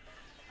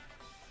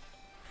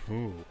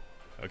 Ooh.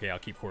 Okay, I'll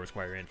keep Corvus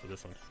Squire in for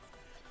this one.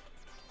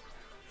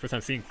 First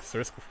time seeing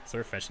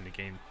Surfetched in the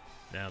game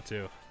now,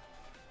 too.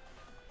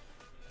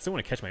 I still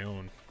want to catch my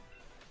own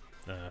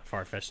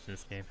Farfetch'd in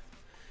this game.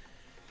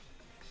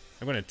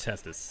 I'm going to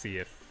test this, see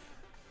if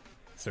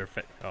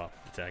Surfetched... Oh,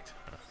 detect.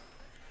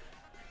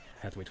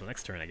 Have to wait till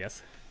next turn, I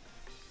guess.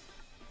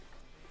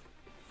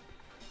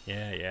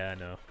 Yeah, I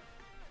know.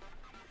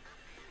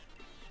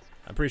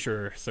 I'm pretty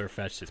sure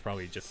Surfetched is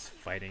probably just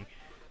fighting.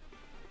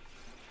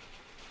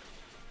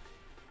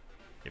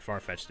 If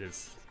Farfetch'd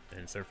is,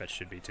 then Surfetched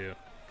should be too.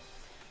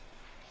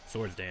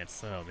 Swords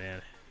Dance, oh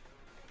man.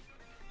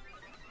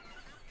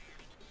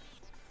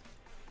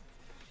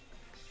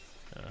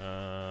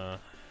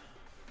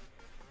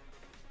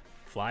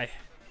 Fly?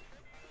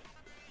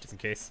 Just in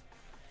case.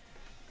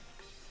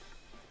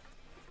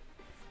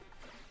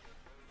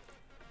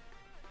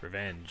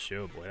 Revenge,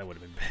 oh boy, that would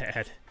have been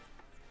bad.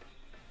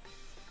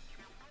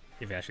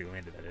 If it actually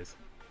landed, that is.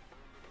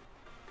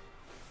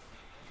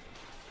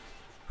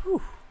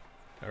 Whew.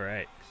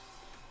 Alright.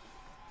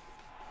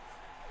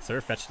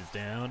 Surfetched is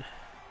down.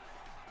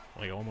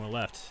 Only got one more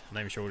left. I'm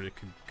not even sure what it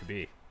could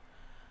be.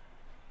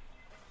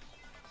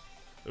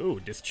 Ooh,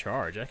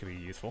 Discharge. That could be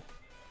useful.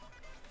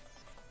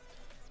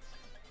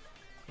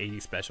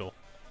 80 special.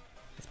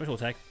 The special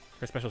attack.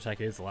 Her special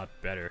attack is a lot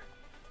better.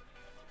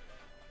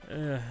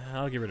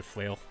 I'll get rid of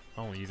Flail.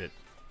 I won't use it.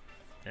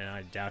 And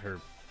I doubt her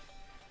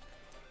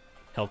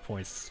health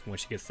points when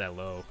she gets that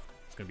low.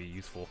 It's gonna be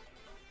useful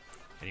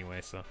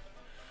anyway, so.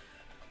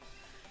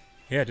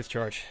 Yeah,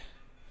 Discharge.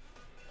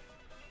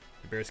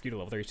 Barrascuda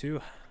level 32.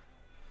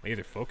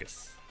 Laser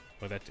Focus.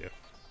 What does that do?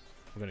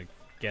 I'm gonna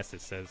guess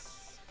it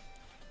says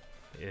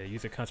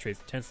user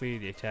concentrates intensely.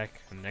 The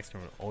attack on the next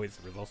turn always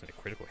results in a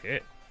critical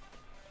hit.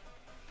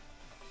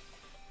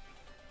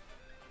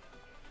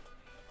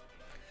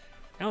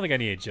 I don't think I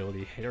need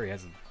agility. It already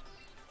has a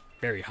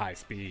very high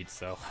speed,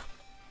 so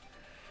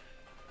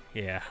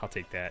yeah, I'll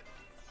take that.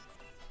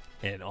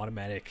 And an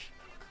automatic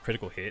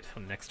critical hit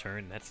on the next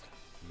turn. That's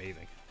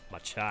amazing. My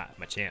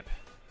champ.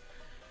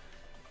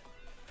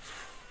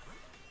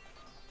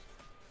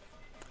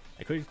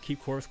 I could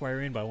keep Corvus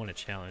Squire in, but I want a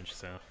challenge,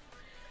 so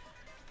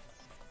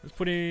Let's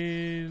put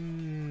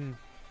in...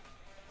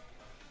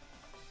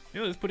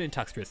 let's put in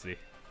Toxicity.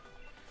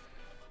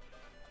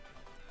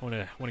 I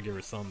wanna give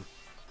her some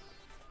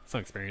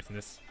experience in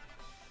this.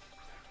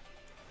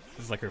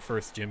 This is like her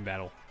first gym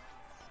battle.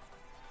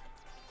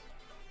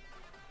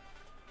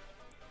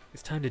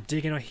 It's time to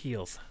dig in our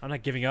heels. I'm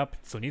not giving up,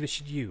 so neither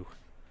should you.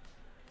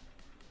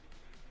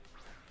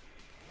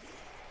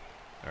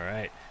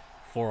 Alright.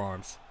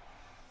 Forearms.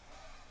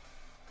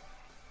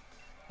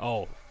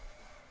 Oh.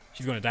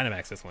 She's going to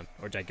Dynamax this one.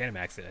 Or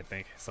Gigantamax it, I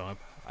think. So I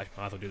might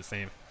as well do the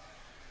same.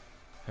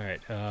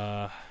 Alright,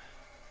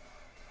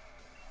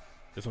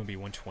 this one will be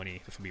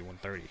 120. This will be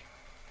 130.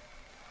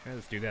 Alright,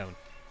 let's do that one.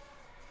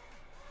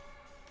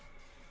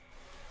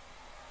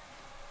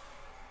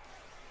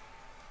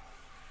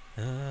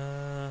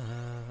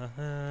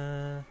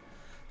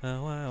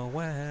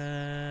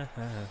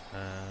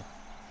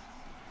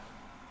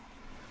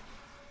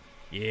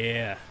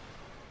 Yeah.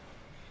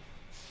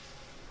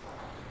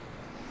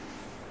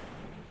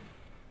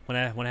 When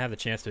I have the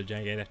chance to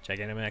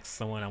Gigantamax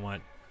someone, I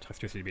want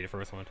Toxicity to be the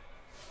first one.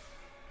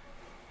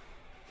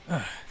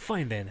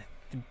 Fine then.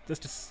 Let's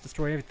just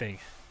destroy everything.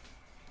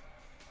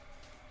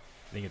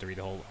 I didn't get to read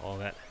all of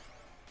that.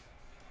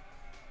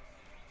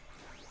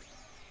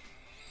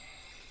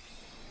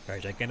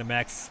 Alright,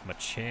 Gigantamax,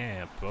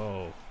 Machamp.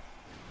 Oh.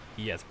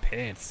 He has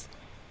pants.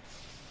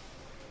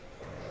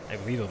 I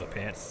believe those are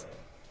pants.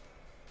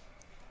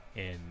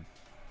 And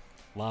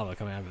lava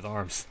coming out of his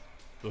arms.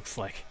 Looks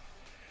like.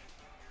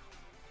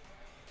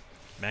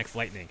 Max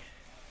Lightning.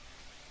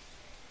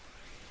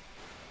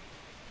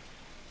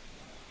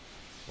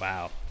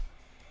 Wow.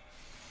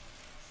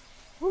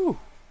 Woo!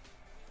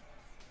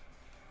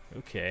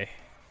 Okay.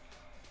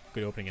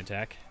 Good opening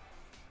attack.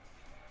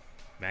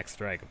 Max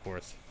Strike, of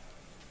course.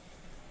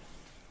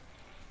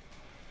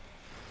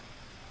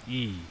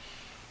 E.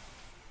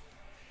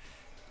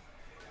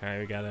 Alright,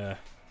 we got a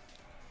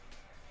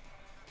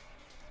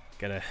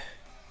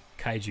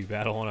kaiju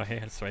battle on our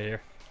hands right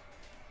here.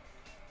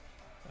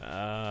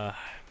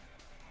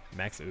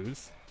 Max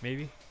Ooze,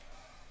 maybe?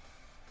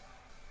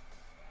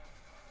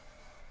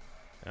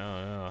 I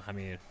don't know. I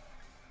mean,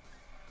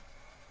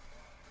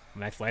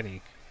 Max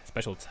Lightning,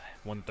 special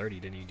 130,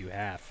 didn't you do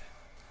half?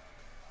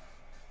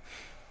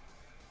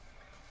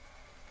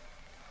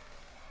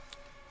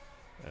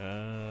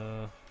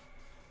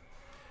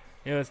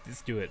 Yeah,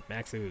 let's do it.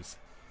 Max Ooze.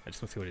 I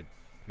just want to see what it...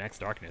 Max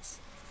Darkness.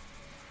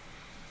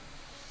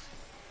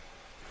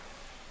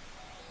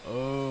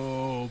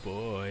 Oh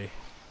boy.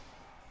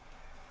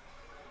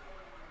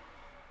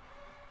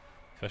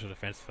 Special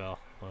defense fell.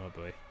 Oh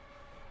boy.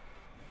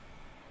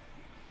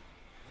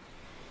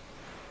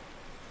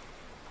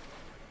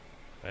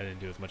 I didn't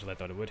do as much as I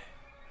thought it would.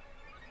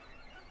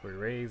 We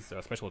raise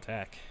our special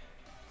attack.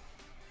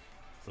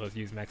 So let's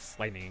use Max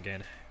Lightning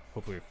again.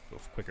 Hopefully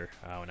it's quicker.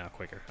 Oh, not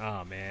quicker.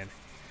 Oh man.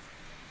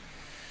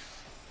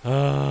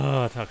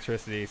 Oh,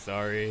 Toxicity,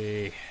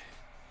 sorry.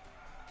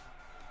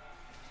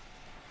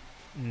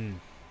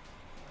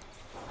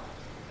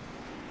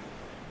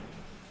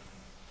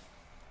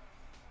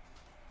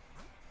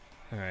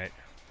 Alright.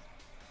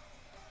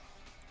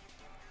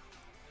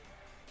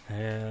 You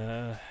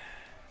know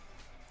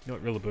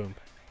what, Rillaboom.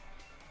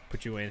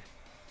 Put you in.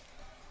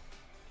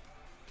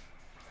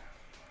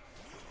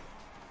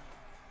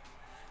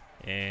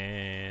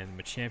 And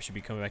Machamp should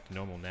be coming back to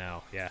normal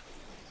now, yeah.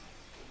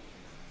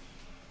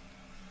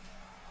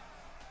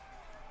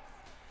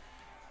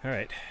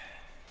 Alright.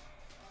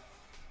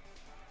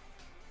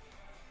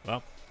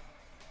 Well.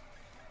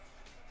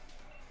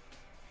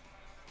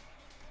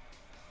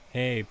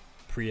 Hey,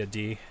 Priya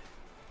D.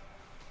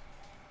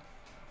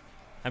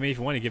 I mean, if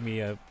you want to give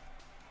me a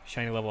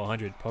shiny level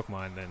 100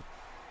 Pokemon, then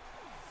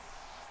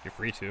you're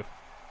free to.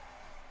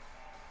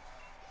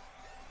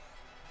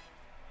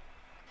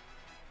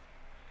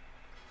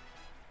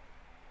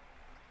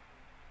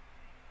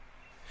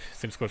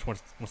 Simsquatch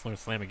wants to learn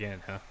Slam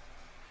again,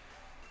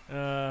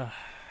 huh?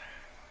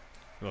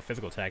 Well,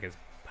 physical attack is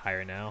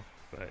higher now,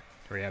 but I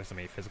already have so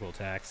many physical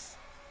attacks.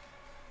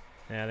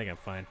 Yeah, I think I'm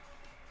fine.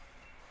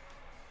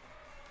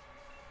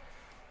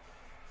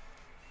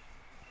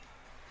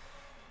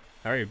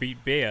 Alright,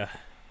 beat BEA.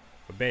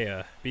 Or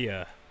BEA.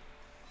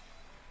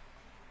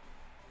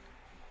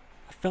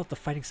 I felt the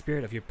fighting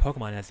spirit of your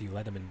Pokemon as you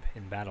led them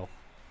in battle.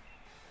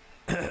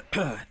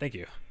 Thank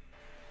you.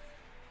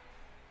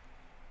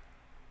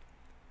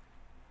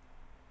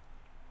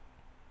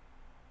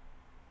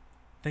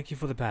 Thank you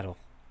for the battle.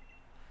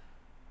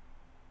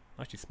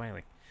 Oh, she's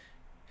smiling.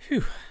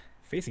 Phew.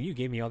 Facing you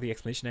gave me all the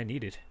explanation I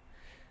needed.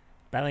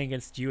 Battling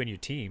against you and your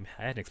team,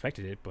 I hadn't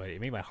expected it, but it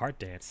made my heart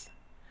dance.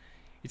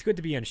 It's good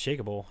to be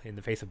unshakable in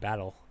the face of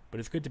battle, but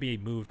it's good to be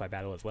moved by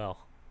battle as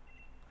well.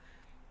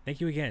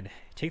 Thank you again.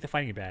 Take the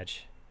fighting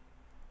badge.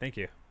 Thank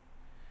you.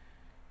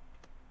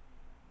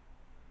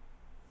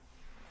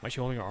 Why is she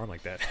holding her arm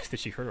like that?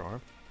 Did she hurt her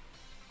arm?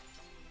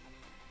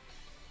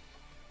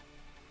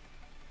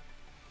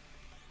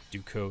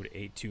 Do code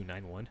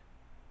 8291.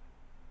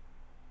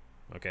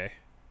 Okay.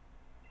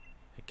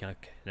 I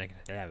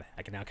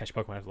can now catch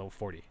Pokemon at level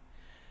 40.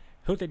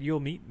 Hope that you'll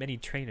meet many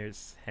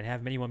trainers and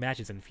have many more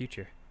matches in the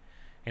future.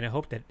 And I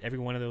hope that every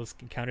one of those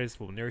encounters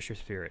will nourish your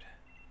spirit.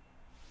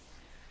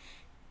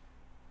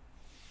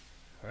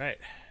 Alright.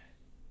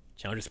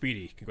 Challenger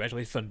Speedy,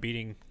 congratulations on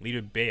beating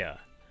leader BEA.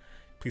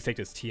 Please take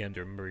this TM to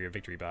remember your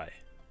victory by.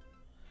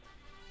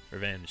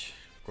 Revenge,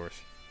 of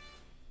course.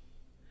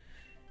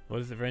 What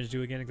does the revenge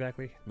do again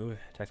exactly? Move,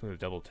 attack move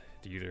doubled.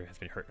 The user has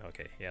been hurt.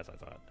 Okay, yeah, as I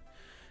thought.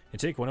 And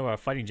take one of our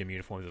fighting gym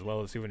uniforms as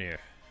well as a souvenir.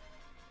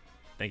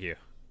 Thank you.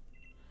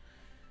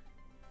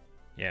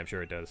 Yeah, I'm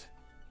sure it does.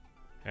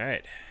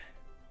 Alright.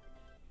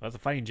 Well, that's the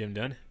fighting gym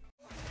done.